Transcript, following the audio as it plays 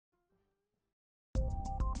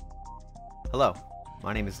Hello,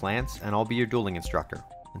 my name is Lance and I'll be your dueling instructor.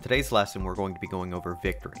 In today's lesson we're going to be going over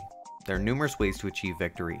victory. There are numerous ways to achieve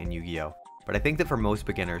victory in Yu-Gi-Oh! But I think that for most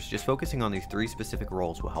beginners, just focusing on these three specific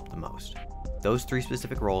roles will help the most. Those three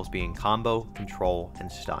specific roles being combo, control,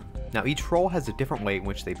 and stun. Now each role has a different way in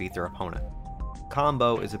which they beat their opponent.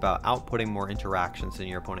 Combo is about outputting more interactions than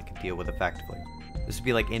your opponent can deal with effectively. This would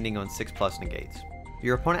be like ending on 6+ negates.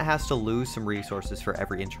 Your opponent has to lose some resources for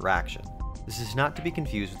every interaction. This is not to be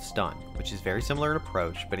confused with stun, which is very similar in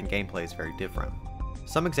approach, but in gameplay is very different.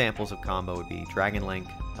 Some examples of combo would be Dragon Link,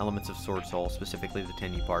 elements of Sword Soul, specifically the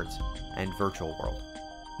Tenyu parts, and Virtual World.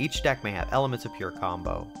 Each deck may have elements of pure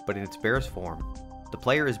combo, but in its barest form, the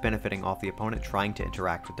player is benefiting off the opponent trying to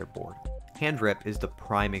interact with their board. Hand Rip is the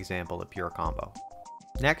prime example of pure combo.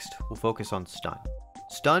 Next, we'll focus on stun.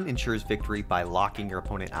 Stun ensures victory by locking your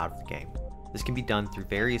opponent out of the game. This can be done through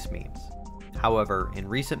various means. However, in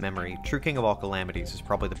recent memory, True King of all Calamities is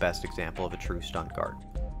probably the best example of a true stun card.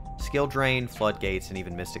 Skill Drain, Floodgates, and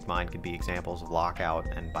even Mystic Mind can be examples of lockout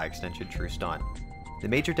and by extension true stun. The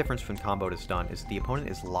major difference from combo to stun is that the opponent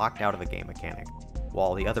is locked out of a game mechanic,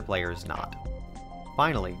 while the other player is not.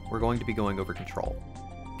 Finally, we're going to be going over control.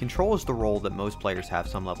 Control is the role that most players have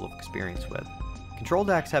some level of experience with. Control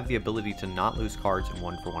decks have the ability to not lose cards in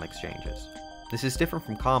 1-for-1 exchanges. This is different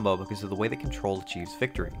from combo because of the way that control achieves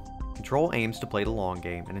victory. Control aims to play the long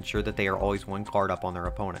game and ensure that they are always one card up on their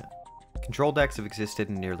opponent. Control decks have existed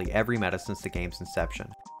in nearly every meta since the game's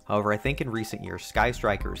inception. However, I think in recent years, Sky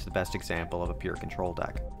Striker is the best example of a pure control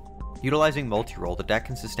deck. Utilizing multi-role, the deck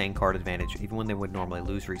can sustain card advantage even when they would normally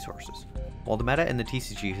lose resources. While the meta in the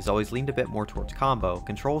TCG has always leaned a bit more towards combo,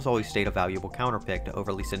 control has always stayed a valuable counterpick to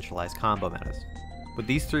overly centralized combo metas. With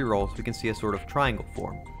these three roles, we can see a sort of triangle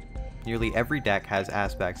form. Nearly every deck has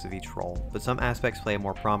aspects of each role, but some aspects play a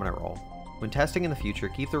more prominent role. When testing in the future,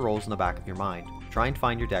 keep the roles in the back of your mind. Try and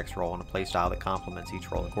find your deck's role and a playstyle that complements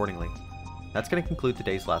each role accordingly. That's going to conclude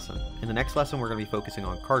today's lesson. In the next lesson, we're going to be focusing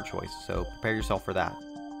on card choice, so prepare yourself for that.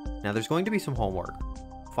 Now there's going to be some homework.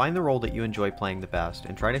 Find the role that you enjoy playing the best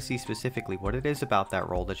and try to see specifically what it is about that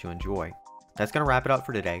role that you enjoy. That's going to wrap it up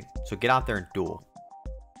for today, so get out there and duel.